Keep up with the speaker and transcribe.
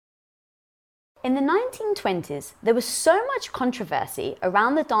In the 1920s, there was so much controversy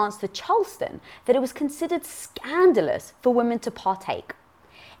around the dance to Charleston that it was considered scandalous for women to partake.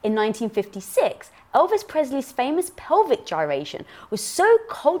 In 1956, Elvis Presley's famous pelvic gyration was so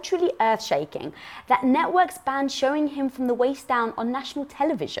culturally earth-shaking that networks banned showing him from the waist down on national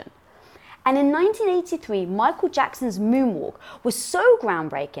television. And in 1983, Michael Jackson's moonwalk was so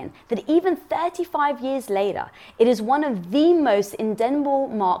groundbreaking that even 35 years later, it is one of the most indelible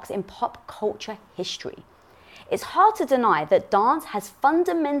marks in pop culture history. It's hard to deny that dance has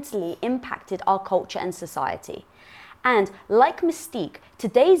fundamentally impacted our culture and society. And like Mystique,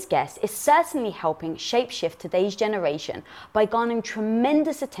 today's guest is certainly helping shapeshift today's generation by garnering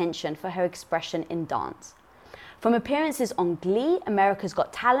tremendous attention for her expression in dance. From appearances on Glee, America's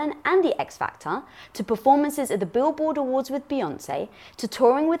Got Talent, and The X Factor, to performances at the Billboard Awards with Beyoncé, to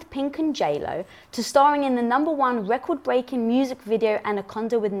touring with Pink and J-Lo, to starring in the #1 record-breaking music video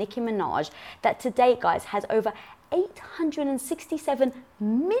Anaconda with Nicki Minaj, that to date, guys, has over 867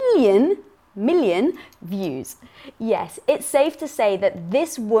 million views. Yes, it's safe to say that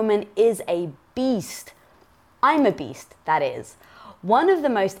this woman is a beast. I'm a beast, that is. One of the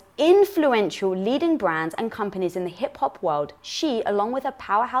most influential leading brands and companies in the hip-hop world, she, along with her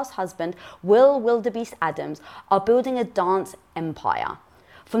powerhouse husband, Will Wildebeest Adams, are building a dance empire.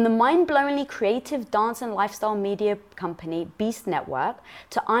 From the mind-blowingly creative dance and lifestyle media company Beast Network,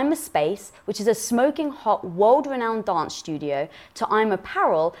 to I'm a Space, which is a smoking hot, world-renowned dance studio, to I'm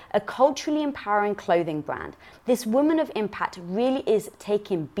Apparel, a culturally empowering clothing brand. This woman of impact really is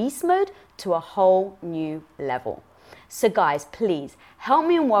taking beast mode to a whole new level. So guys, please help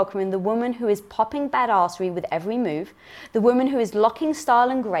me in welcoming the woman who is popping badassery with every move, the woman who is locking style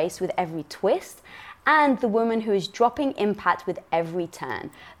and grace with every twist, and the woman who is dropping impact with every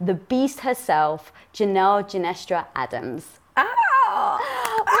turn, the beast herself, Janelle Genestra Adams. Oh!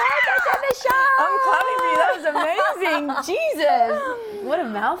 Welcome to the show! I'm clapping for you. That was amazing. Jesus. What a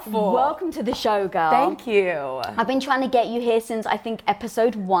mouthful. Welcome to the show, girl. Thank you. I've been trying to get you here since, I think,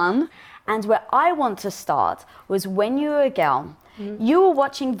 episode 1. And where I want to start was when you were a girl. Mm-hmm. You were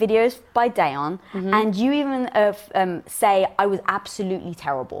watching videos by Dayon, and you even say, I was absolutely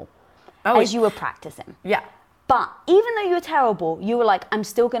terrible as you were practicing. Yeah. But even though you were terrible, you were like, I'm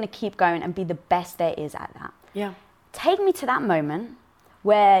still going to keep going and be the best there is at that. Yeah. Take me to that moment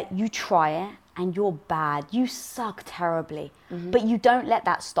where you try it and you're bad. You suck terribly, but you don't let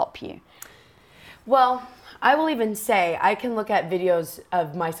that stop you. Well, I will even say, I can look at videos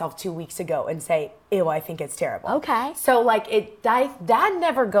of myself 2 weeks ago and say, ew, I think it's terrible. Okay. So like that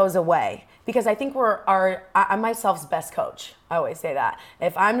never goes away, because I think I'm myself's best coach. I always say that.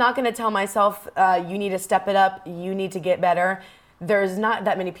 If I'm not going to tell myself, you need to step it up, you need to get better, there's not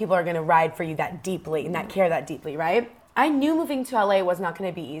that many people are going to ride for you that deeply and that care that deeply, right? I knew moving to LA was not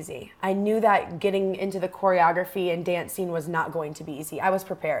going to be easy. I knew that getting into the choreography and dance scene was not going to be easy. I was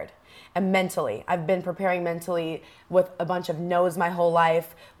prepared. And mentally, I've been preparing mentally with a bunch of no's my whole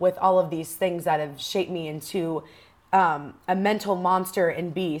life, with all of these things that have shaped me into a mental monster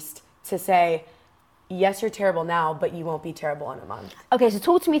and beast to say, yes, you're terrible now, but you won't be terrible in a month. Okay, so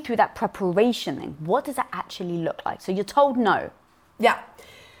talk to me through that preparation thing. What does that actually look like? So you're told no. Yeah.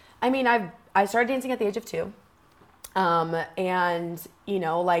 I mean, I started dancing at the age of 2. And, you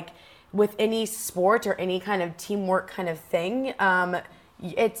know, like with any sport or any kind of teamwork kind of thing, I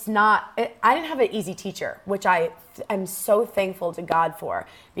didn't have an easy teacher, which I'm so thankful to God for,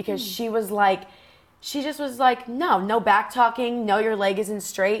 because she just was like, no back talking, no, your leg isn't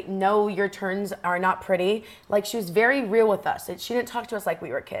straight, no, your turns are not pretty. Like, she was very real with us. She didn't talk to us like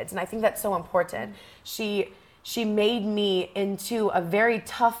we were kids. And I think that's so important. She made me into a very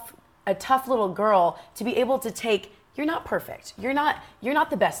tough little girl to be able to take, you're not perfect. You're not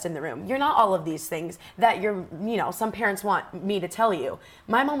the best in the room. You're not all of these things that some parents want me to tell you.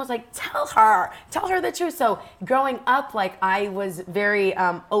 My mom was like, tell her the truth. So growing up, like, I was very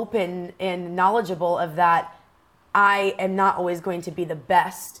open and knowledgeable of that. I am not always going to be the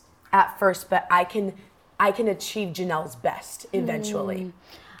best at first, but I can achieve Janelle's best eventually.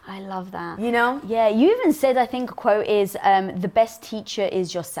 I love that. You know? Yeah, you even said, I think a quote is, the best teacher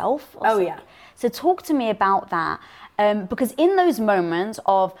is yourself. Oh, yeah. So talk to me about that. Because in those moments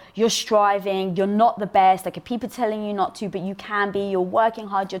of you're striving, you're not the best, like people telling you not to, but you can be, you're working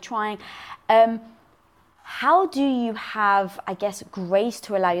hard, you're trying. How do you have, I guess, grace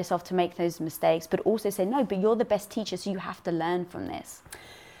to allow yourself to make those mistakes, but also say, no, but you're the best teacher, so you have to learn from this?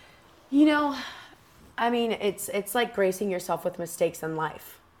 You know, I mean, it's like gracing yourself with mistakes in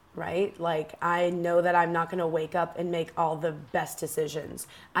life. right? Like, I know that I'm not going to wake up and make all the best decisions.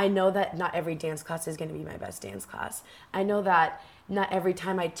 I know that not every dance class is going to be my best dance class. I know that not every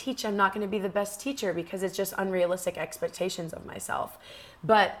time I teach, I'm not going to be the best teacher, because it's just unrealistic expectations of myself.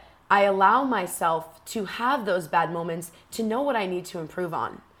 But I allow myself to have those bad moments to know what I need to improve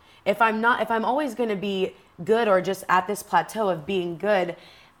on. If I'm always going to be good, or just at this plateau of being good,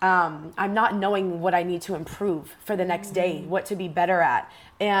 I'm not knowing what I need to improve for the next day, what to be better at.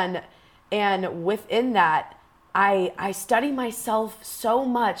 And within that, I study myself so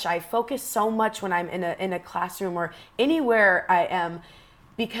much. I focus so much when I'm in a classroom or anywhere I am,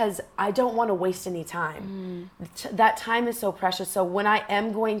 because I don't want to waste any time. That time is so precious. So when I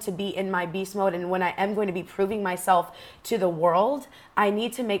am going to be in my beast mode, and when I am going to be proving myself to the world, I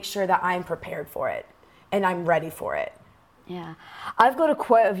need to make sure that I'm prepared for it and I'm ready for it. Yeah. I've got a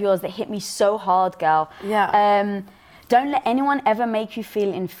quote of yours that hit me so hard, girl. Yeah. Don't let anyone ever make you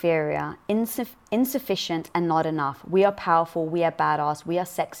feel inferior, insufficient, and not enough. We are powerful, we are badass, we are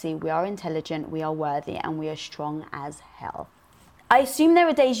sexy, we are intelligent, we are worthy, and we are strong as hell. I assume there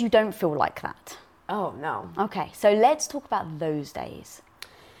are days you don't feel like that. Oh, no. Okay, so let's talk about those days.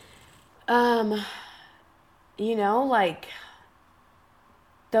 You know, like,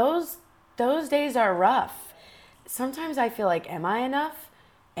 those days are rough. Sometimes I feel like, am I enough?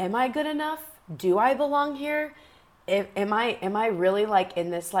 Am I good enough? Do I belong here? Am I really like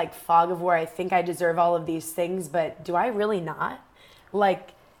in this like fog of where I think I deserve all of these things, but do I really not? Like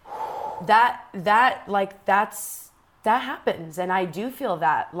that happens, and I do feel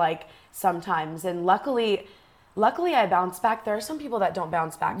that like sometimes, and luckily I bounce back. There are some people that don't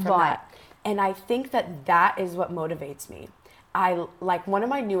bounce back from that. And I think that is what motivates me. I like, one of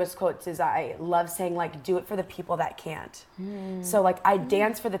my newest quotes is, I love saying like, do it for the people that can't. So like, I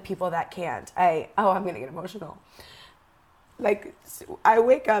dance for the people that can't. I'm gonna get emotional. Like, I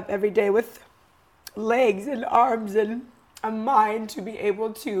wake up every day with legs and arms and a mind to be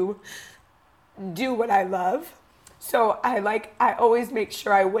able to do what I love. So I always make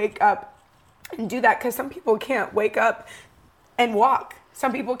sure I wake up and do that, because some people can't wake up and walk.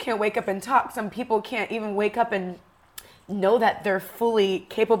 Some people can't wake up and talk. Some people can't even wake up and know that they're fully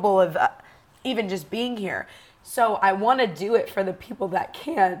capable of even just being here. So I want to do it for the people that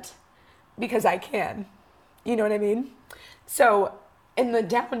can't, because I can. You know what I mean? So in the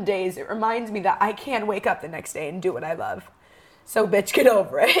down days, it reminds me that I can wake up the next day and do what I love. So bitch, get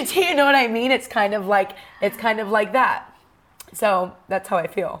over it. You know what I mean? It's kind of like that. So that's how I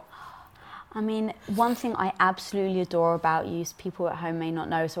feel. I mean, one thing I absolutely adore about you, people at home may not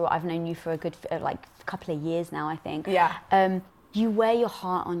know, so I've known you for a good couple of years now, I think. Yeah. You wear your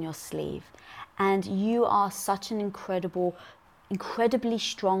heart on your sleeve, and you are such an incredibly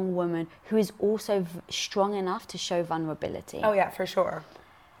strong woman who is also strong enough to show vulnerability. Oh yeah, for sure.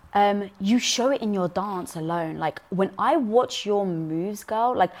 You show it in your dance alone. Like, when I watch your moves,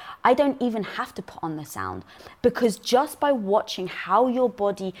 girl, like, I don't even have to put on the sound, because just by watching how your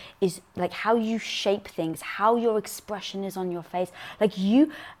body is, like, how you shape things, how your expression is on your face, like,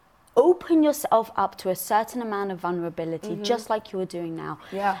 you open yourself up to a certain amount of vulnerability, just like you're doing now.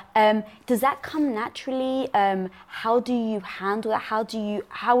 Yeah. Does that come naturally? How do you handle that? How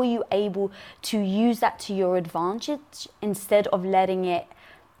are you able to use that to your advantage instead of letting it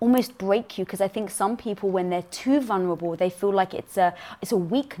almost break you? Because I think some people, when they're too vulnerable, they feel like it's a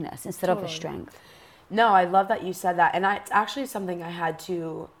weakness instead of a strength. No, I love that you said that. And it's actually something I had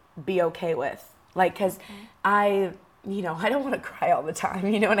to be okay with. Like, because I don't want to cry all the time.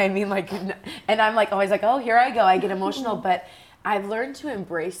 You know what I mean? Like, and I'm like, always like, oh, here I go. I get emotional. But I've learned to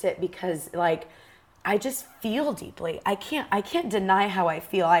embrace it, because like, I just feel deeply. I can't deny how I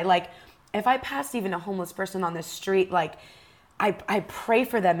feel. If I pass even a homeless person on the street, like, I pray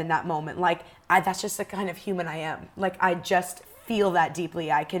for them in that moment. Like, that's just the kind of human I am. Like, I just feel that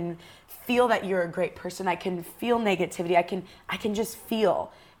deeply. I can feel that you're a great person. I can feel negativity. I can just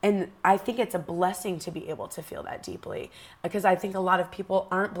feel. And I think it's a blessing to be able to feel that deeply, because I think a lot of people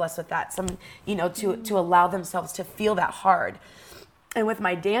aren't blessed with that. Some, to allow themselves to feel that hard. And with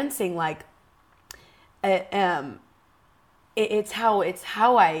my dancing, like, it's how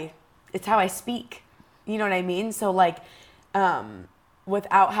I speak. You know what I mean? So like,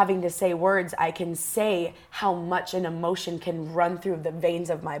 without having to say words, I can say how much an emotion can run through the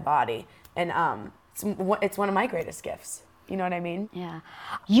veins of my body. And it's one of my greatest gifts. You know what I mean? Yeah.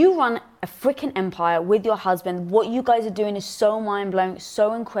 You run a freaking empire with your husband. What you guys are doing is so mind-blowing,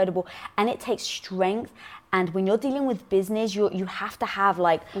 so incredible, and it takes strength. And when you're dealing with business, you have to have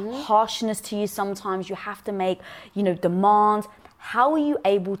like harshness to you sometimes. You have to make, demands. How are you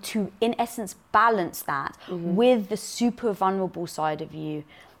able to, in essence, balance that with the super vulnerable side of you?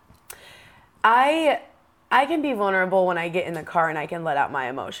 I can be vulnerable when I get in the car and I can let out my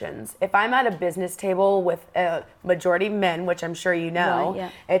emotions. If I'm at a business table with a majority men, which I'm sure you know, Right, yeah.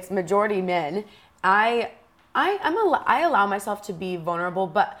 it's majority men, I allow myself to be vulnerable,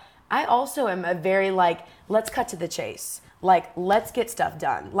 but I also am a very like, let's cut to the chase. Like, let's get stuff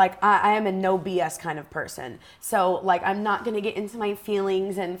done. Like, I am a no BS kind of person. So, like, I'm not going to get into my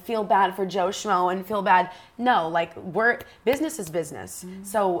feelings and feel bad for Joe Schmo and feel bad. No, like, business is business. Mm-hmm.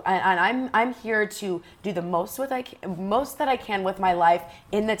 So, and I'm here to do the most that I can with my life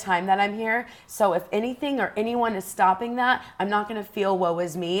in the time that I'm here. So, if anything or anyone is stopping that, I'm not going to feel woe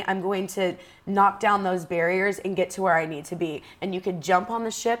is me. I'm going to knock down those barriers and get to where I need to be. And you could jump on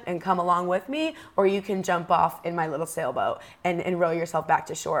the ship and come along with me, or you can jump off in my little sailboat and row yourself back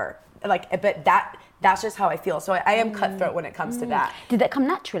to shore. Like, but that's just how I feel. So I am cutthroat when it comes to that. Did that come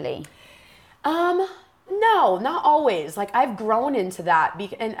naturally? No, not always. Like, I've grown into that,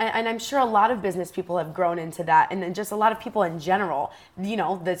 and I'm sure a lot of business people have grown into that, and then just a lot of people in general. You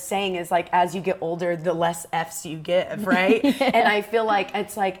know, the saying is like, as you get older, the less F's you give, right? Yeah. And I feel like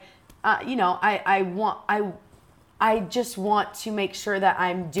it's like, you know, I just want to make sure that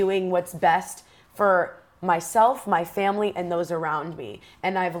I'm doing what's best for myself, my family, and those around me.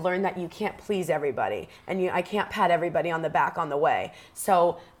 And I've learned that you can't please everybody, and I can't pat everybody on the back on the way.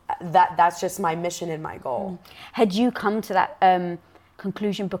 So that's just my mission and my goal. Had you come to that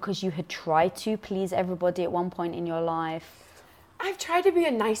conclusion because you had tried to please everybody at one point in your life? I've tried to be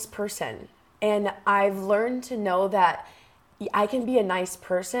a nice person, and I've learned to know that I can be a nice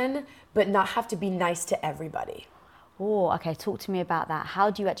person, but not have to be nice to everybody. Oh, okay. Talk to me about that. How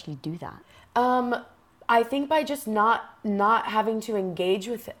do you actually do that? I think by just not having to engage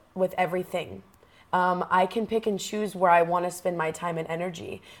with everything. I can pick and choose where I want to spend my time and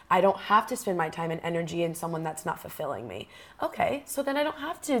energy. I don't have to spend my time and energy in someone that's not fulfilling me. Okay, so then I don't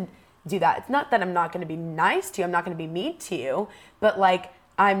have to do that. It's not that I'm not going to be nice to you, I'm not going to be mean to you, but like,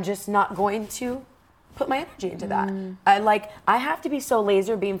 I'm just not going to put my energy into that. I have to be so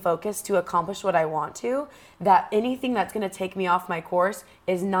laser beam focused to accomplish what I want to, that anything that's going to take me off my course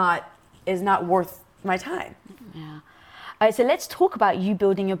is not worth my time. Yeah. All right, so let's talk about you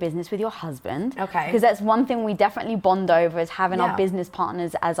building your business with your husband. Okay. Because that's one thing we definitely bond over, is having our business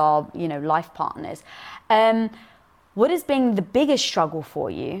partners as our, life partners. What has been the biggest struggle for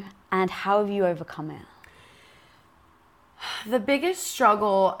you, and how have you overcome it? The biggest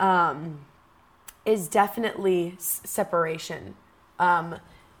struggle is definitely separation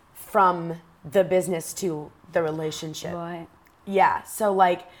from the business to the relationship. Right. Yeah. So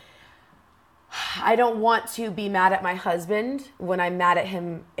like, I don't want to be mad at my husband when I'm mad at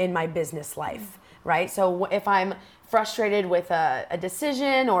him in my business life, right? So if I'm frustrated with a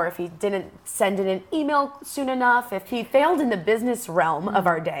decision, or if he didn't send in an email soon enough, if he failed in the business realm of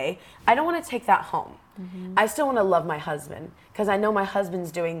our day, I don't want to take that home. Mm-hmm. I still want to love my husband, because I know my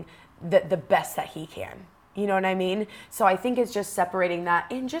husband's doing the best that he can. You know what I mean? So I think it's just separating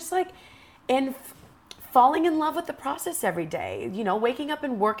that, and just like, falling in love with the process every day, waking up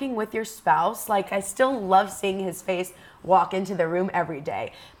and working with your spouse. Like, I still love seeing his face walk into the room every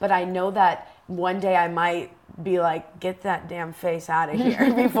day, but I know that one day I might be like, get that damn face out of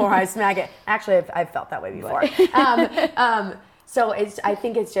here before I smack it. Actually, I've felt that way before. So I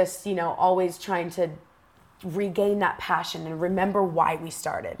think it's just, always trying to regain that passion and remember why we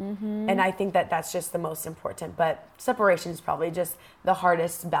started. Mm-hmm. And I think that that's just the most important, but separation is probably just the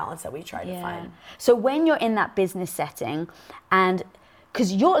hardest balance that we try to find. So when you're in that business setting, and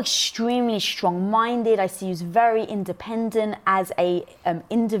because you're extremely strong-minded, I see you as very independent as a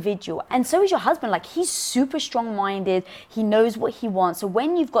individual, and so is your husband. Like, he's super strong-minded, he knows what he wants. So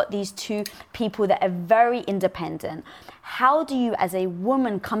when you've got these two people that are very independent, how do you as a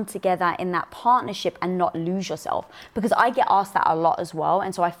woman come together in that partnership and not lose yourself? Because I get asked that a lot as well,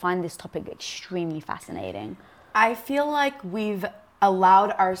 and so I find this topic extremely fascinating. I feel like we've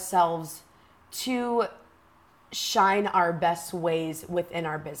allowed ourselves to shine our best ways within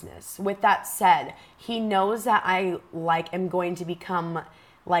our business. With that said, he knows that I am going to become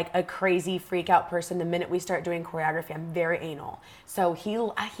like a crazy freak out person the minute we start doing choreography. I'm very anal. So he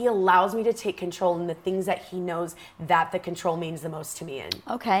allows me to take control in the things that he knows that the control means the most to me in.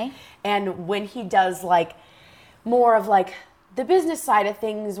 Okay. And when he does like more of like the business side of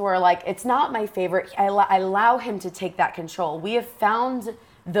things, where like it's not my favorite, I allow him to take that control. We have found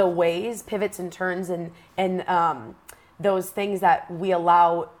the ways, pivots and turns, and those things that we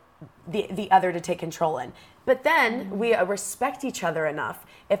allow the other to take control in. But then we respect each other enough.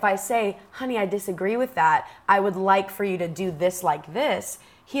 If I say, honey, I disagree with that, I would like for you to do this like this,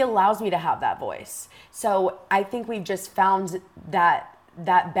 he allows me to have that voice. So I think we've just found that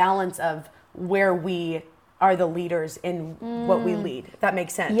balance of where we are the leaders in what we lead. If that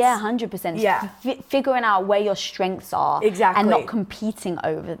makes sense. Yeah, 100%. Yeah. Figuring out where your strengths are. Exactly. And not competing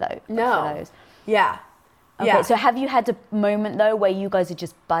over those. No. For those. Yeah. Okay, Yeah. so have you had a moment though where you guys are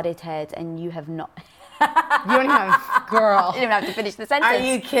just butted heads and you have not... You don't have, girl. You don't have to finish the sentence. Are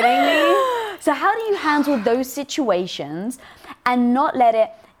you kidding me? So how do you handle those situations and not let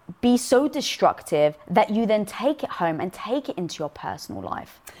it be so destructive that you then take it home and take it into your personal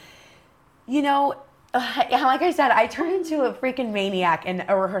life? You know, like I said, I turn into a freaking maniac in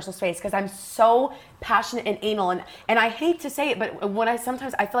a rehearsal space because I'm so passionate and anal, and I hate to say it, but when I feel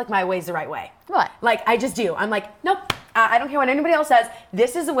like my way is the right way. Right. Like, I just do. I'm like, nope, I don't care what anybody else says.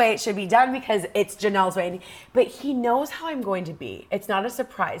 This is the way it should be done because it's Janelle's way. But he knows how I'm going to be. It's not a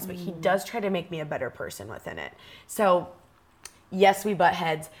surprise, but he does try to make me a better person within it. So, yes, we butt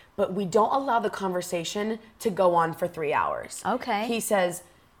heads, but we don't allow the conversation to go on for 3 hours. Okay. He says,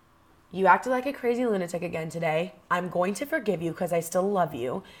 you acted like a crazy lunatic again today. I'm going to forgive you because I still love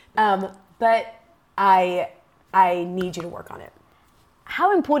you. But I need you to work on it.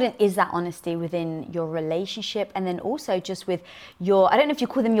 How important is that honesty within your relationship and then also just with your, I don't know if you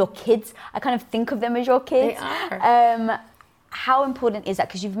call them your kids, I kind of think of them as your kids. They are. How important is that?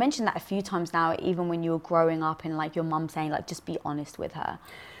 Because you've mentioned that a few times now, even when you were growing up and like your mum saying like, just be honest with her.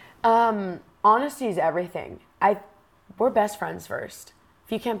 Honesty is everything. We're best friends first.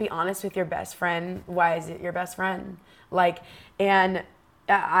 If you can't be honest with your best friend, why is it your best friend? Like, and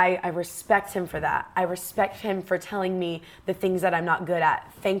I respect him for that. I respect him for telling me the things that I'm not good at.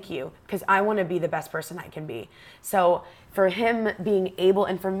 Thank you, because I want to be the best person I can be. So for him being able,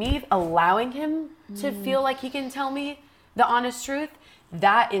 and for me allowing him to feel like he can tell me the honest truth,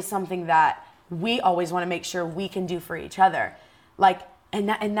 that is something that we always want to make sure we can do for each other. Like, and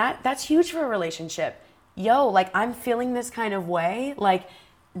that's huge for a relationship. Yo, like, I'm feeling this kind of way, like,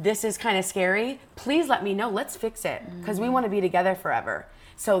 this is kind of scary. Please let me know. Let's fix it, because we want to be together forever.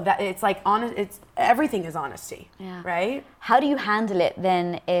 So that it's like everything is honesty, right? How do you handle it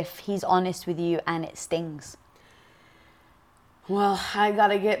then if he's honest with you and it stings? Well, I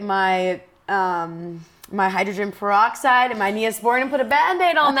gotta get my my hydrogen peroxide and my Neosporin and put a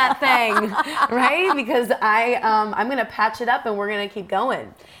Band-Aid on that thing, right? Because I'm gonna patch it up and we're gonna keep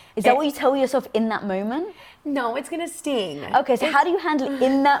going. Is that what you tell yourself in that moment? No, it's gonna sting. Okay, so how do you handle it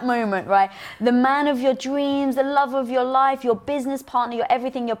in that moment, right? The man of your dreams, the love of your life, your business partner, your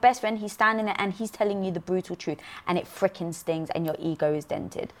everything, your best friend, he's standing there and he's telling you the brutal truth and it frickin' stings and your ego is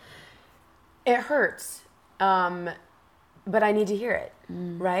dented. It hurts, but I need to hear it,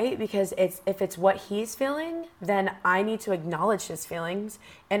 right? Because if it's what he's feeling, then I need to acknowledge his feelings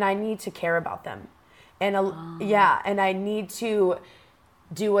and I need to care about them. And and I need to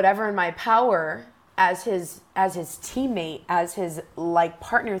do whatever in my power as his teammate, as his like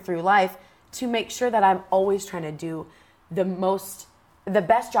partner through life, to make sure that I'm always trying to do the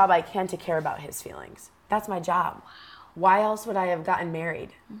best job I can to care about his feelings. That's my job. Wow. Why else would I have gotten married?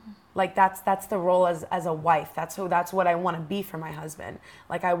 Mm-hmm. Like that's the role as a wife. That's what I want to be for my husband.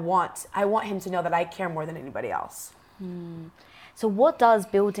 Like I want him to know that I care more than anybody else. So what does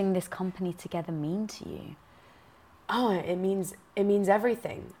building this company together mean to you? Oh, it means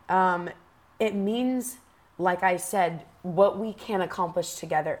everything. It means, like I said, what we can accomplish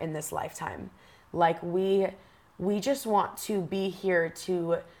together in this lifetime. Like we just want to be here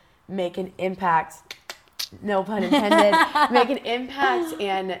to make an impact, no pun intended, make an impact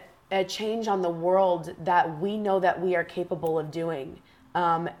and a change on the world that we know that we are capable of doing.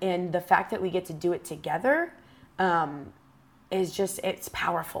 And the fact that we get to do it together is just, it's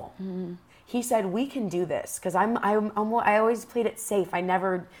powerful. Mm-hmm. He said, we can do this, because I always played it safe. I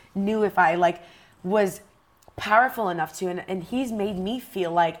never knew if I was powerful enough to, and he's made me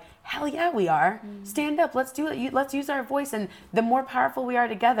feel like, hell yeah, we are. Stand up, let's do it. Let's use our voice, and the more powerful we are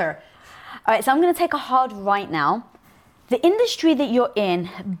together. All right, so I'm going to take a hard right now. The industry that you're in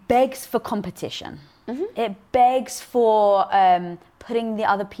begs for competition. Mm-hmm. It begs for putting the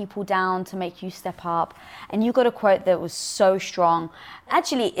other people down to make you step up. And you got a quote that was so strong.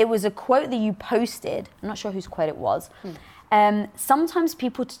 Actually, it was a quote that you posted. I'm not sure whose quote it was. Sometimes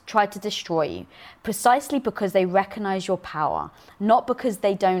people try to destroy you precisely because they recognize your power, not because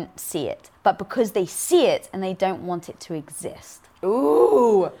they don't see it, but because they see it and they don't want it to exist.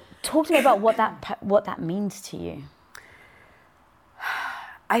 Ooh. Talk to me about what that means to you.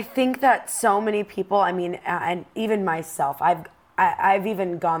 I think that so many people, I mean, and even myself, I've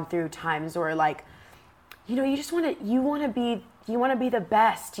even gone through times where you want to be the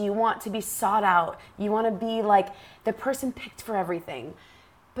best. You want to be sought out. You want to be like the person picked for everything.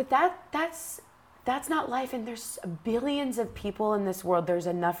 But that's that's not life. And there's billions of people in this world. There's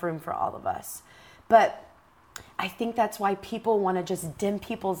enough room for all of us. But I think that's why people want to just dim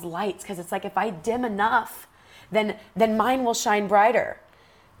people's lights, because it's like, if I dim enough, then mine will shine brighter.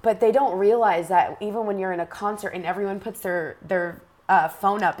 But they don't realize that even when you're in a concert and everyone puts their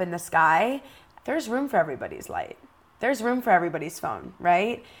phone up in the sky, there's room for everybody's light. There's room for everybody's phone,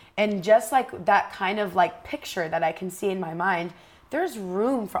 right? And just like that kind of like picture that I can see in my mind, there's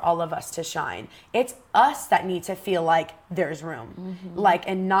room for all of us to shine. It's us that need to feel like there's room, like,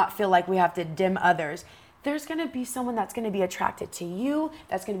 and not feel like we have to dim others. There's going to be someone that's going to be attracted to you,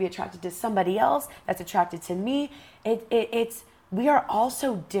 that's going to be attracted to somebody else, that's attracted to me. We are all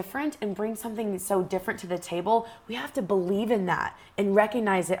so different and bring something so different to the table. We have to believe in that and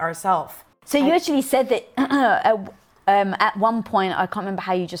recognize it ourselves. So you actually said that at one point, I can't remember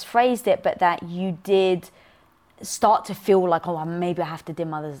how you just phrased it, but that you did start to feel like, oh, maybe I have to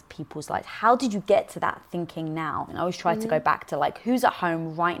dim other people's lights. How did you get to that thinking now? And I always try to go back to like, who's at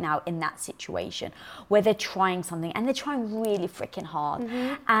home right now in that situation where they're trying something and they're trying really freaking hard,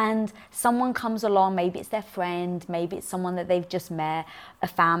 and someone comes along, maybe it's their friend, maybe it's someone that they've just met, a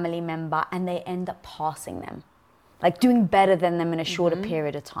family member, and they end up passing them, like doing better than them in a shorter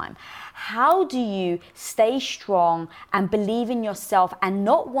period of time. How do you stay strong and believe in yourself and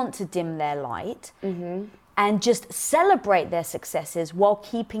not want to dim their light, and just celebrate their successes while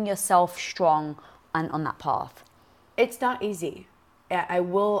keeping yourself strong and on that path? It's not easy. I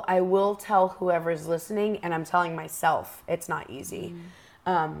will tell whoever's listening, and I'm telling myself, it's not easy,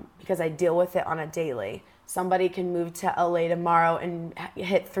 because I deal with it on a daily. Somebody can move to LA tomorrow and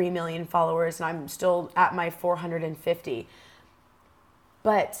hit 3 million followers, and I'm still at my 450.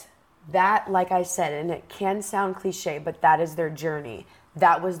 But that, like I said, and it can sound cliche, but that is their journey.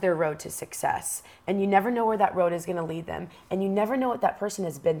 That was their road to success. And you never know where that road is going to lead them. And you never know what that person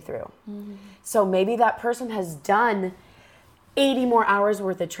has been through. So maybe that person has done 80 more hours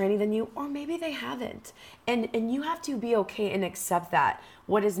worth of training than you, or maybe they haven't. And you have to be okay and accept that.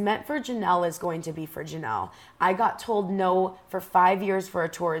 What is meant for Janelle is going to be for Janelle. I got told no for 5 years for a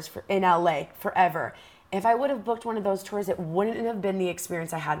tour in LA forever. If I would have booked one of those tours, it wouldn't have been the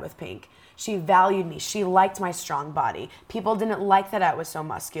experience I had with Pink. She valued me. She liked my strong body. People didn't like that I was so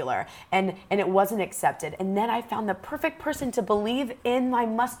muscular, and it wasn't accepted. And then I found the perfect person to believe in my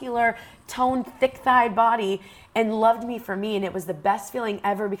muscular, toned, thick-thighed body and loved me for me. And it was the best feeling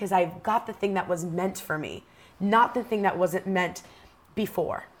ever, because I got the thing that was meant for me, not the thing that wasn't meant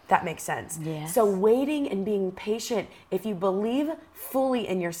before. That makes sense. Yes. So waiting and being patient, if you believe fully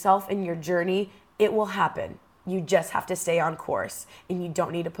in yourself and your journey, it will happen. You just have to stay on course, and you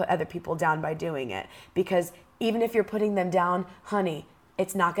don't need to put other people down by doing it, because even if you're putting them down, honey,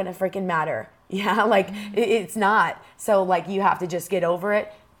 it's not going to freaking matter. Yeah, like it's not. So like, you have to just get over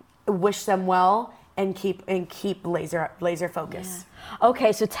it, wish them well, and keep laser focus. Yeah.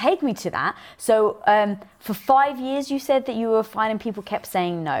 Okay, so take me to that. So for 5 years, you said that you were finding people kept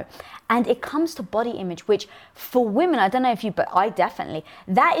saying no. And it comes to body image, which for women, I don't know if you, but I definitely,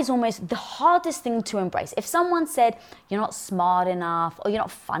 that is almost the hardest thing to embrace. If someone said, you're not smart enough, or you're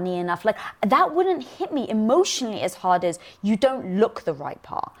not funny enough, like that wouldn't hit me emotionally as hard as you don't look the right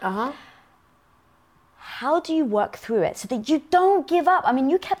part. How do you work through it so that you don't give up? I mean,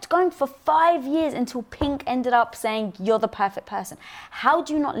 you kept going for 5 years until Pink ended up saying you're the perfect person. How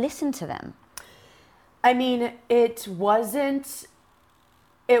do you not listen to them? I mean, it wasn't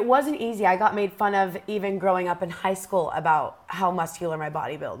easy. I got made fun of even growing up in high school about how muscular my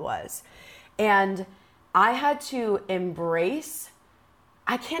body build was. And I had to embrace,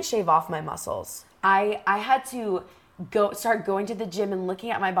 I can't shave off my muscles. I had to start going to the gym and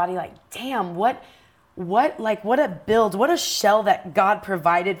looking at my body like, damn, what a build, what a shell that God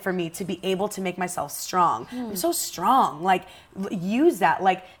provided for me to be able to make myself strong. I'm so strong. Like, use that.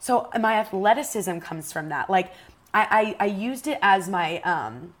 Like, so my athleticism comes from that. Like, I used it as my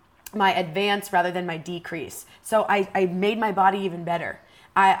my advance rather than my decrease. So I made my body even better.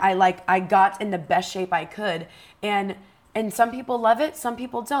 I got in the best shape I could. And some people love it, some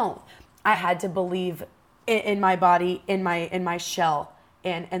people don't. I had to believe in my body, in my shell,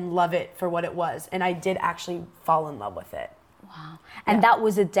 and love it for what it was. And I did actually fall in love with it. Wow. And that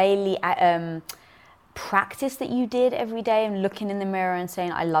was a daily practice that you did every day, and looking in the mirror and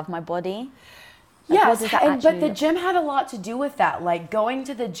saying, I love my body? Yes, but the gym had a lot to do with that. Like, going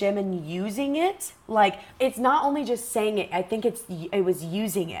to the gym and using it, like, it's not only just saying it, I think it was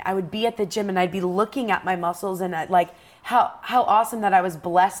using it. I would be at the gym and I'd be looking at my muscles and like how awesome that I was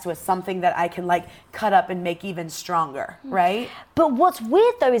blessed with something that I can like cut up and make even stronger, right? But what's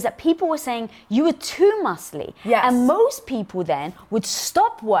weird though is that people were saying you were too muscly. Yes. And most people then would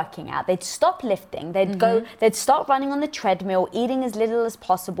stop working out, they'd stop lifting, they'd start running on the treadmill, eating as little as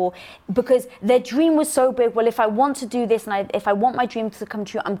possible because their dream was so big. Well, if I want to do this and if I want my dream to come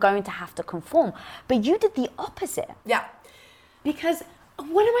true, I'm going to have to conform. But you did the opposite. Yeah. Because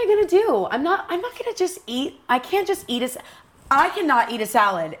what am I going to do? I'm not going to just eat. I can't just I cannot eat a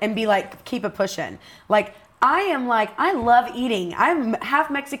salad and be like, keep it pushing. Like, I love eating. I'm half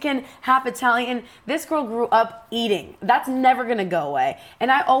Mexican, half Italian. This girl grew up eating. That's never going to go away.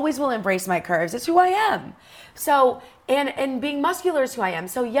 And I always will embrace my curves. It's who I am. So, and being muscular is who I am.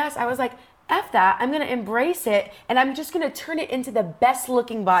 So yes, I was like, F that. I'm going to embrace it. And I'm just going to turn it into the best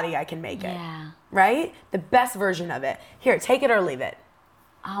looking body I can make it. Yeah. Right? The best version of it. Here, take it or leave it.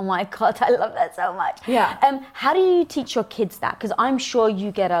 Oh my God, I love that so much. Yeah. How do you teach your kids that? Because I'm sure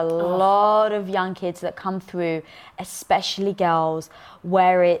you get a lot of young kids that come through, especially girls,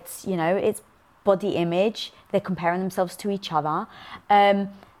 where it's, it's body image. They're comparing themselves to each other.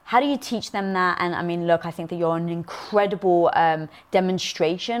 How do you teach them that? And I mean, look, I think that you're an incredible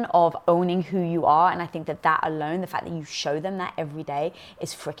demonstration of owning who you are. And I think that alone, the fact that you show them that every day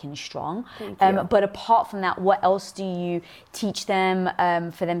is freaking strong. Thank you. But apart from that, what else do you teach them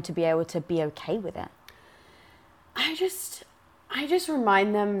for them to be able to be okay with it? I just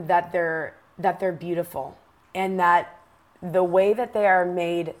remind them that they're beautiful and that the way that they are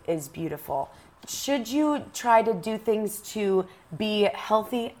made is beautiful. Should you try to do things to be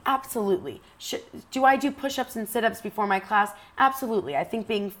healthy? Absolutely. Do I do push-ups and sit-ups before my class? Absolutely. I think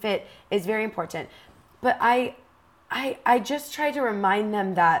being fit is very important. But I just try to remind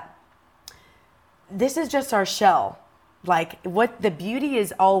them that this is just our shell. Like, what the beauty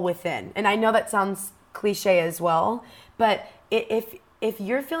is all within. And I know that sounds cliche as well, but if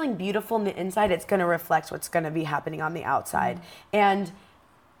you're feeling beautiful on the inside, it's going to reflect what's going to be happening on the outside. And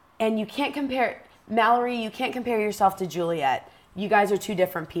you can't compare, Mallory, you can't compare yourself to Juliet. You guys are two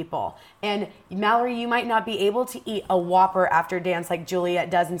different people. And Mallory, you might not be able to eat a Whopper after dance like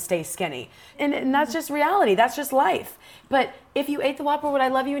Juliet does and stay skinny. And that's just reality. That's just life. But if you ate the Whopper, would I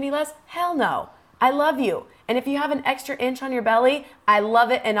love you any less? Hell no. I love you. And if you have an extra inch on your belly, I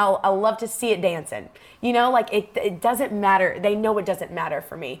love it and I'll love to see it dancing. Like it doesn't matter. They know it doesn't matter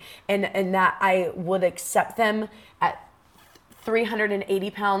for me. And that I would accept them at 380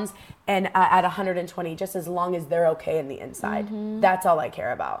 pounds and at 120, just as long as they're okay in the inside. That's all I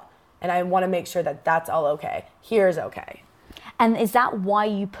care about. And I want to make sure that that's all okay. Here's okay. And is that why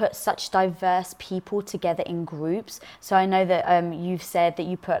you put such diverse people together in groups? So I know that you've said that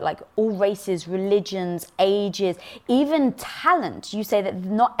you put like all races, religions, ages, even talent. You say that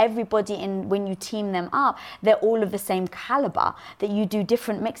not everybody when you team them up, they're all of the same caliber, that you do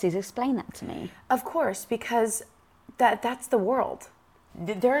different mixes. Explain that to me. Of course, because that's the world.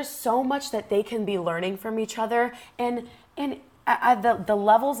 There is so much that they can be learning from each other, and the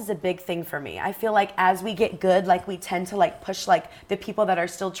levels is a big thing for me. I feel like as we get good, like we tend to like push like the people that are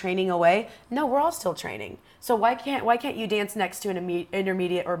still training away. No, we're all still training. So why can't you dance next to an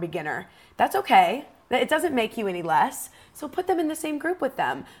intermediate or beginner? That's okay. It doesn't make you any less. So put them in the same group with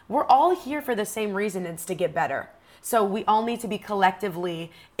them. We're all here for the same reason. It's to get better. So we all need to be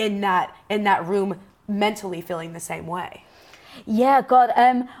collectively in that room, mentally feeling the same way. Yeah, God.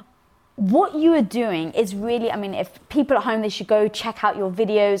 What you are doing is really, I mean, if people at home, they should go check out your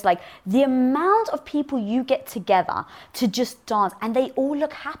videos, like the amount of people you get together to just dance and they all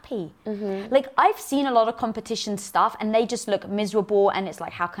look happy. Like I've seen a lot of competition stuff and they just look miserable and it's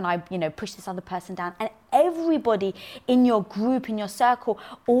like, how can I, push this other person down? And everybody in your group, in your circle,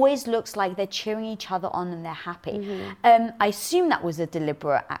 always looks like they're cheering each other on and they're happy. I assume that was a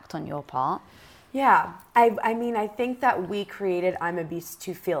deliberate act on your part. Yeah, I mean, I think that we created I'm a Beast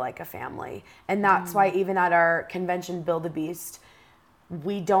to feel like a family. And that's why even at our convention, Build a Beast,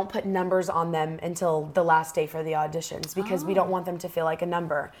 we don't put numbers on them until the last day for the auditions because we don't want them to feel like a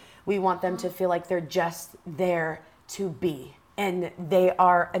number. We want them to feel like they're just there to be. And they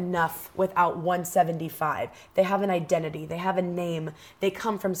are enough without 175. They have an identity. They have a name. They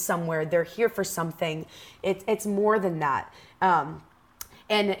come from somewhere. They're here for something. It's more than that.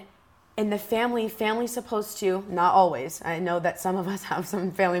 And the family's supposed to, not always, I know that some of us have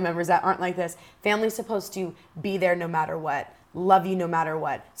some family members that aren't like this. Family's supposed to be there no matter what, love you no matter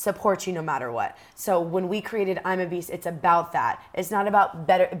what, support you no matter what. So when we created I'm a Beast, it's about that. It's not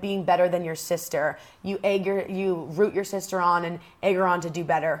about being better than your sister. You root your sister on and egg her on to do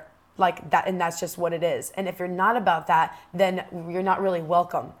better. like that, and that's just what it is. And if you're not about that, then you're not really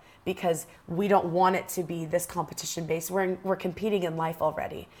welcome, because we don't want it to be this competition based. We're competing in life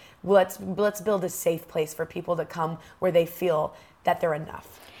already. Let's build a safe place for people to come where they feel that they're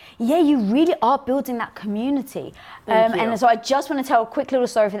enough. Yeah, you really are building that community. Thank you. And so I just want to tell a quick little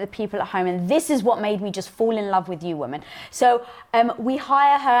story for the people at home. And this is what made me just fall in love with you women. So we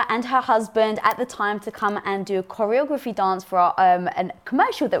hire her and her husband at the time to come and do a choreography dance for our, a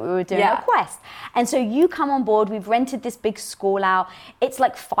commercial that we were doing at Quest. And so you come on board. We've rented this big school out. It's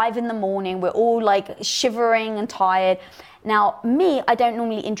like 5 a.m. We're all like shivering and tired. Now, me, I don't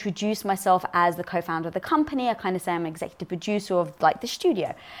normally introduce myself as the co-founder of the company. I kind of say I'm executive producer of like the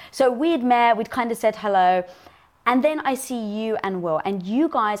studio. So we had met, we'd kind of said hello. And then I see you and Will, and you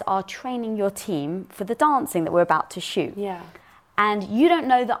guys are training your team for the dancing that we're about to shoot. Yeah. And you don't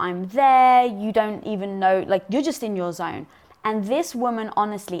know that I'm there. You don't even know, like, you're just in your zone. And this woman,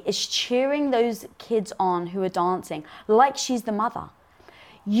 honestly, is cheering those kids on who are dancing like she's the mother.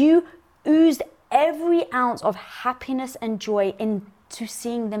 You oozed every ounce of happiness and joy into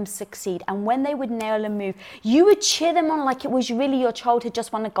seeing them succeed. And when they would nail a move, you would cheer them on like it was really your child had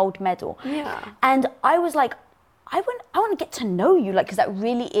just won a gold medal. Yeah. And I was like, I want to get to know you, like, because that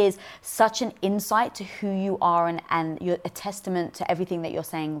really is such an insight to who you are, and you're a testament to everything that you're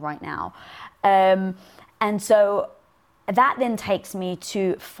saying right now. And so that then takes me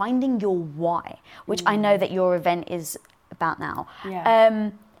to finding your why, which I know that your event is about now.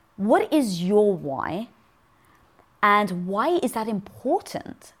 Yeah. What is your why, and why is that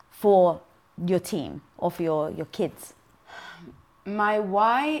important for your team or for your kids? My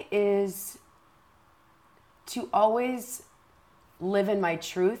why is to always live in my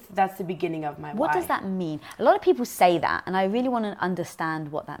truth. That's the beginning of my why. What does that mean? A lot of people say that, and I really want to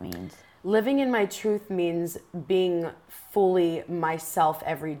understand what that means. Living in my truth means being fully myself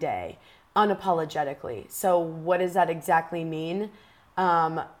every day, unapologetically. So what does that exactly mean?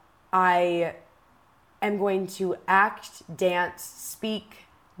 I am going to act, dance, speak,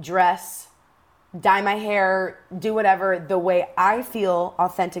 dress, dye my hair, do whatever the way I feel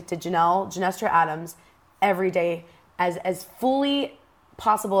authentic to Genestra Adams every day, as fully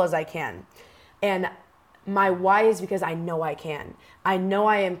possible as I can. And my why is because I know I can. I know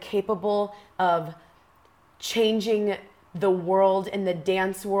I am capable of changing the world and the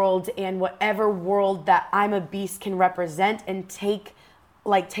dance world and whatever world that I'm a Beast can represent and take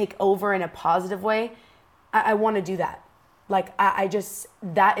over in a positive way. I want to do that. Like, I just,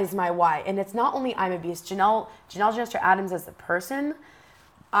 that is my why. And it's not only I'm a Beast, Janelle Genestra Adams as the person.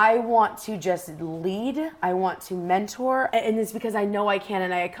 I want to just lead. I want to mentor. And it's because I know I can,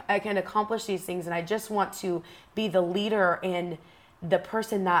 and I can accomplish these things. And I just want to be the leader and the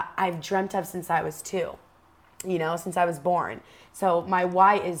person that I've dreamt of since I was 2, since I was born. So my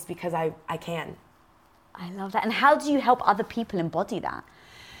why is because I can. I love that. And how do you help other people embody that?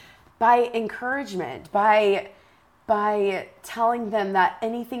 By encouragement, by telling them that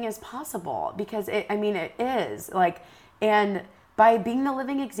anything is possible, because it is, like, and by being the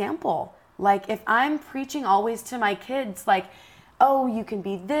living example. Like, if I'm preaching always to my kids, like, oh, you can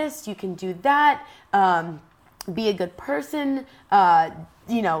be this, you can do that, be a good person,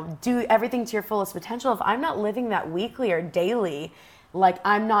 do everything to your fullest potential. If I'm not living that weekly or daily, like,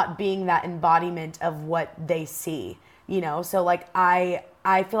 I'm not being that embodiment of what they see, So, like,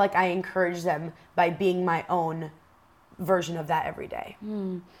 I feel like I encourage them by being my own version of that every day.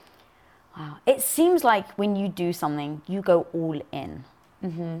 Wow. It seems like when you do something, you go all in.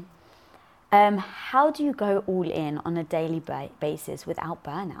 Mm-hmm. How do you go all in on a daily basis without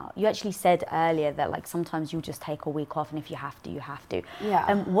burnout? You actually said earlier that, like, sometimes you'll just take a week off, and if you have to, you have to.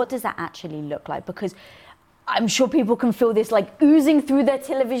 Yeah. What does that actually look like? Because I'm sure people can feel this, like, oozing through their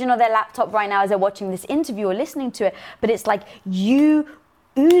television or their laptop right now as they're watching this interview or listening to it. But it's like, you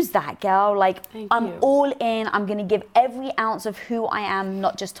ooze that, girl. Like, I'm all in. I'm going to give every ounce of who I am,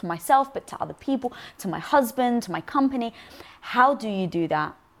 not just to myself, but to other people, to my husband, to my company. How do you do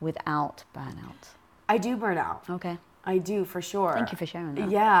that without burnout? I do burn out. Okay. I do, for sure. Thank you for sharing that.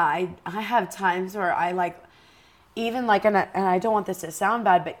 Yeah, I have times where I, like, even, like, and I don't want this to sound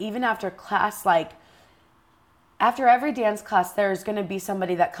bad, but even after class, like, after every dance class, there's going to be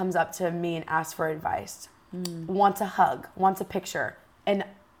somebody that comes up to me and asks for advice, wants a hug, wants a picture. And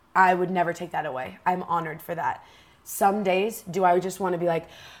I would never take that away. I'm honored for that. Some days, do I just want to be like,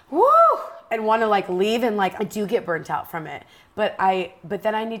 woo, and want to, like, leave, and, like, I do get burnt out from it. But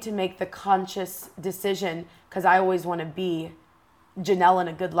then I need to make the conscious decision, because I always want to be Janelle in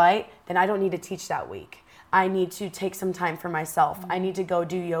a good light. Then I don't need to teach that week. I need to take some time for myself. I need to go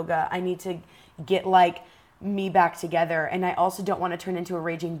do yoga. I need to get, like, me back together. And I also don't want to turn into a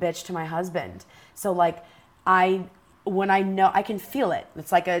raging bitch to my husband. So like when I know, I can feel it.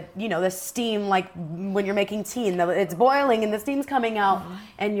 It's like the steam, like when you're making tea and it's boiling and the steam's coming out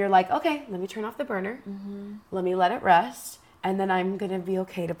and you're like, okay, let me turn off the burner. Let me let it rest. And then I'm going to be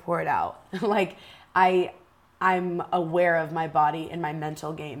okay to pour it out. Like I'm aware of my body and my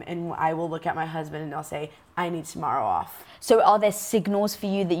mental game. And I will look at my husband and I'll say, I need tomorrow off. So are there signals for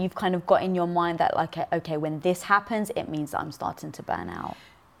you that you've kind of got in your mind that like, okay, when this happens, it means that I'm starting to burn out?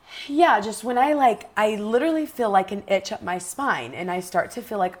 Yeah, just when I literally feel like an itch up my spine and I start to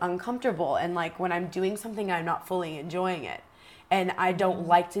feel like uncomfortable, and like when I'm doing something, I'm not fully enjoying it. And I don't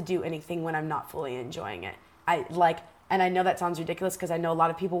like to do anything when I'm not fully enjoying it. And I know that sounds ridiculous because I know a lot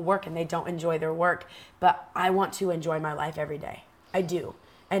of people work and they don't enjoy their work, but I want to enjoy my life every day. I do.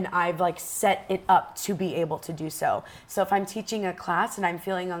 And I've like set it up to be able to do so. So if I'm teaching a class and I'm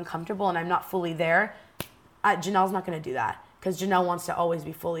feeling uncomfortable and I'm not fully there, Janelle's not going to do that. Because Janelle wants to always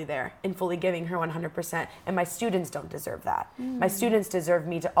be fully there and fully giving her 100%. And my students don't deserve that. My students deserve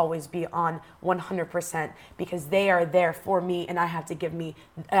me to always be on 100% because they are there for me, and I have to give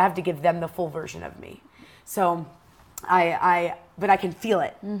them the full version of me. So but I can feel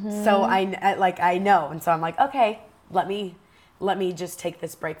it. So I know. And so I'm like, okay, let me just take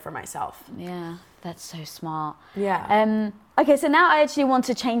this break for myself. Yeah, that's so smart. Yeah. Okay, so now I actually want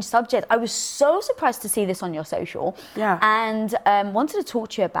to change subject. I was so surprised to see this on your social. Yeah. And wanted to talk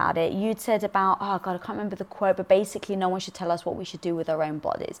to you about it. You'd said about, oh God, I can't remember the quote, but basically no one should tell us what we should do with our own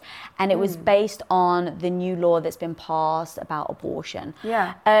bodies. And it was based on the new law that's been passed about abortion.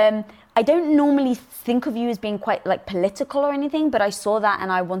 Yeah. I don't normally think of you as being quite like political or anything, but I saw that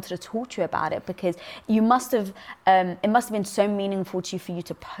and I wanted to talk to you about it because you must have, it must have been so meaningful to you for you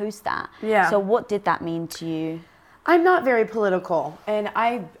to post that. Yeah. So what did that mean to you? I'm not very political, and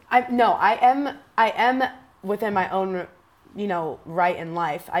I am within my own, right in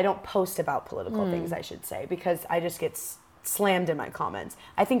life. I don't post about political things, I should say, because I just get slammed in my comments.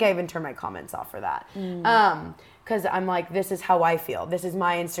 I think I even turn my comments off for that. Because I'm like, this is how I feel. This is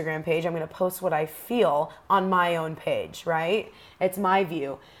my Instagram page. I'm going to post what I feel on my own page, right? It's my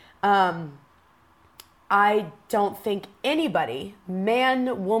view. I don't think anybody,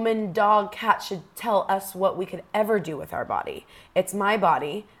 man, woman, dog, cat, should tell us what we could ever do with our body. It's my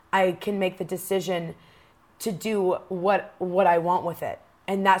body. I can make the decision to do what I want with it.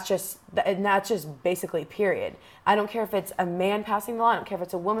 And that's just basically period. I don't care if it's a man passing the law. I don't care if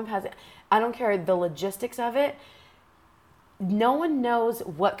it's a woman passing. I don't care the logistics of it. No one knows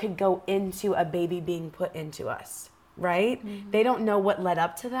what could go into a baby being put into us. Right? They don't know what led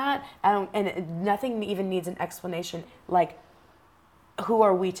up to that. And nothing even needs an explanation. Like, who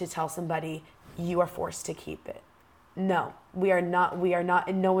are we to tell somebody you are forced to keep it? No, we are not,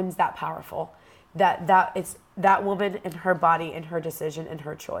 and no one's that powerful. It's that woman and her body and her decision and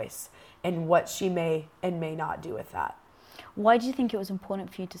her choice and what she may and may not do with that. Why do you think it was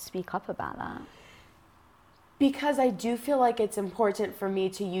important for you to speak up about that? Because I do feel like it's important for me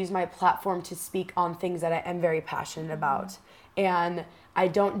to use my platform to speak on things that I am very passionate about. And I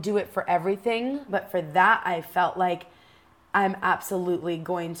don't do it for everything, but for that I felt like I'm absolutely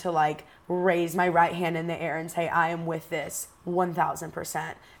going to like raise my right hand in the air and say I am with this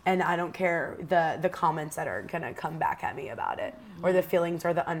 1,000%. And I don't care the comments that are going to come back at me about it or the feelings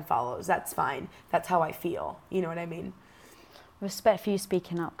or the unfollows. That's fine. That's how I feel. You know what I mean? Respect for you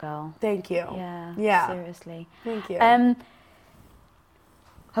speaking up, girl. Thank you. Yeah. Seriously. Thank you.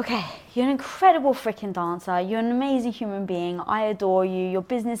 Okay, you're an incredible freaking dancer. You're an amazing human being. I adore you. Your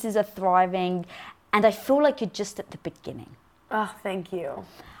businesses are thriving. And I feel like you're just at the beginning. Oh, thank you.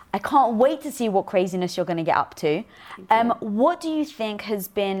 I can't wait to see what craziness you're going to get up to. What do you think has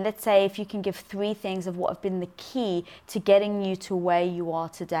been, let's say, if you can give 3 things of what have been the key to getting you to where you are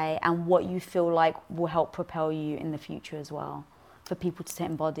today and what you feel like will help propel you in the future as well for people to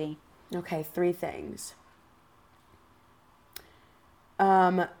embody? Okay, 3 things.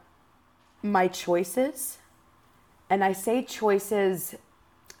 My choices, and I say choices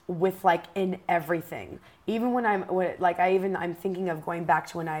with like in everything. Even when I'm thinking of going back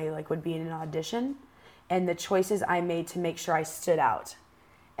to when I like would be in an audition, and the choices I made to make sure I stood out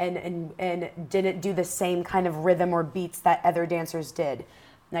and didn't do the same kind of rhythm or beats that other dancers did.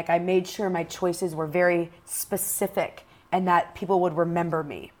 Like I made sure my choices were very specific and that people would remember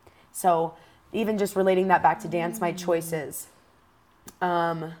me. So even just relating that back to dance, my choices,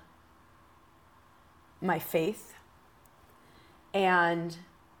 my faith, and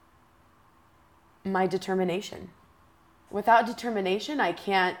my determination. Without determination, I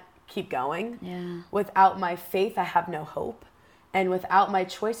can't keep going. Yeah. Without my faith, I have no hope. And without my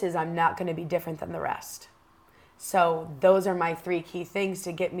choices, I'm not going to be different than the rest. So those are my 3 key things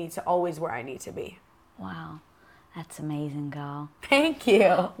to get me to always where I need to be. Wow. That's amazing, girl. Thank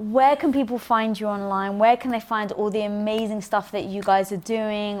you. Where can people find you online? Where can they find all the amazing stuff that you guys are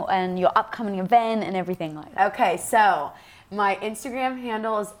doing and your upcoming event and everything like that? Okay, so my Instagram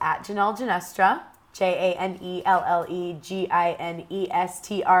handle is at Janelle Ginestra,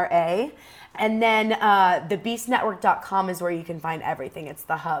 JANELLEGINESTRA. And then thebeastnetwork.com is where you can find everything. It's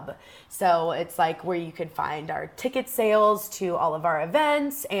the hub. So it's like where you can find our ticket sales to all of our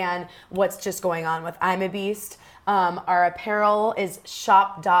events and what's just going on with I'm a Beast. Our apparel is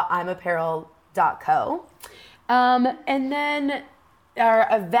shop.imapparel.co. And then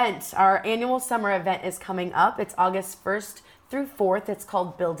our annual summer event is coming up. It's August 1st through 4th. It's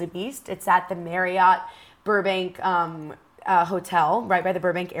called Build a Beast. It's at the Marriott Burbank Hotel, right by the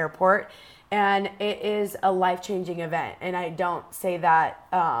Burbank Airport. And it is a life-changing event. And I don't say that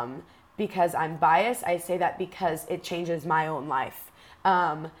because I'm biased. I say that because it changes my own life.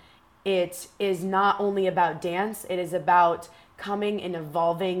 It is not only about dance. It is about coming and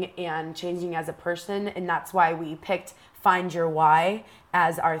evolving and changing as a person. And that's why we picked Find Your Why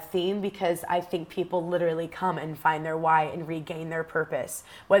as our theme, because I think people literally come and find their why and regain their purpose,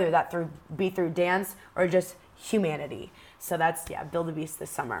 whether that be through dance or just humanity. So that's, Build a Beast this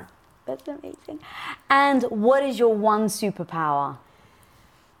summer. That's amazing. And what is your one superpower?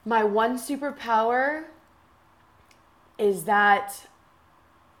 My one superpower is that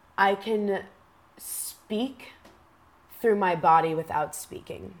I can speak through my body without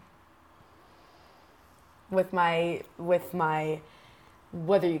speaking. With my,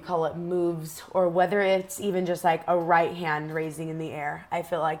 whether you call it moves or whether it's even just like a right hand raising in the air, I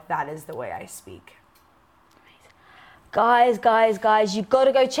feel like that is the way I speak. Guys, you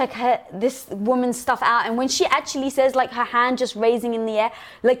gotta go check this woman's stuff out. And when she actually says like her hand just raising in the air,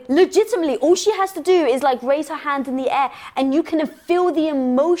 like legitimately all she has to do is like raise her hand in the air and you can feel the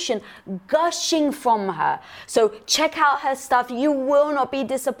emotion gushing from her. So check out her stuff. You will not be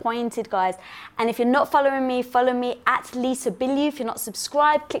disappointed, guys. And if you're not following me, follow me at Lisa Bilyeu. If you're not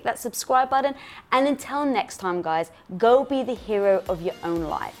subscribed, click that subscribe button. And until next time, guys, go be the hero of your own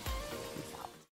life.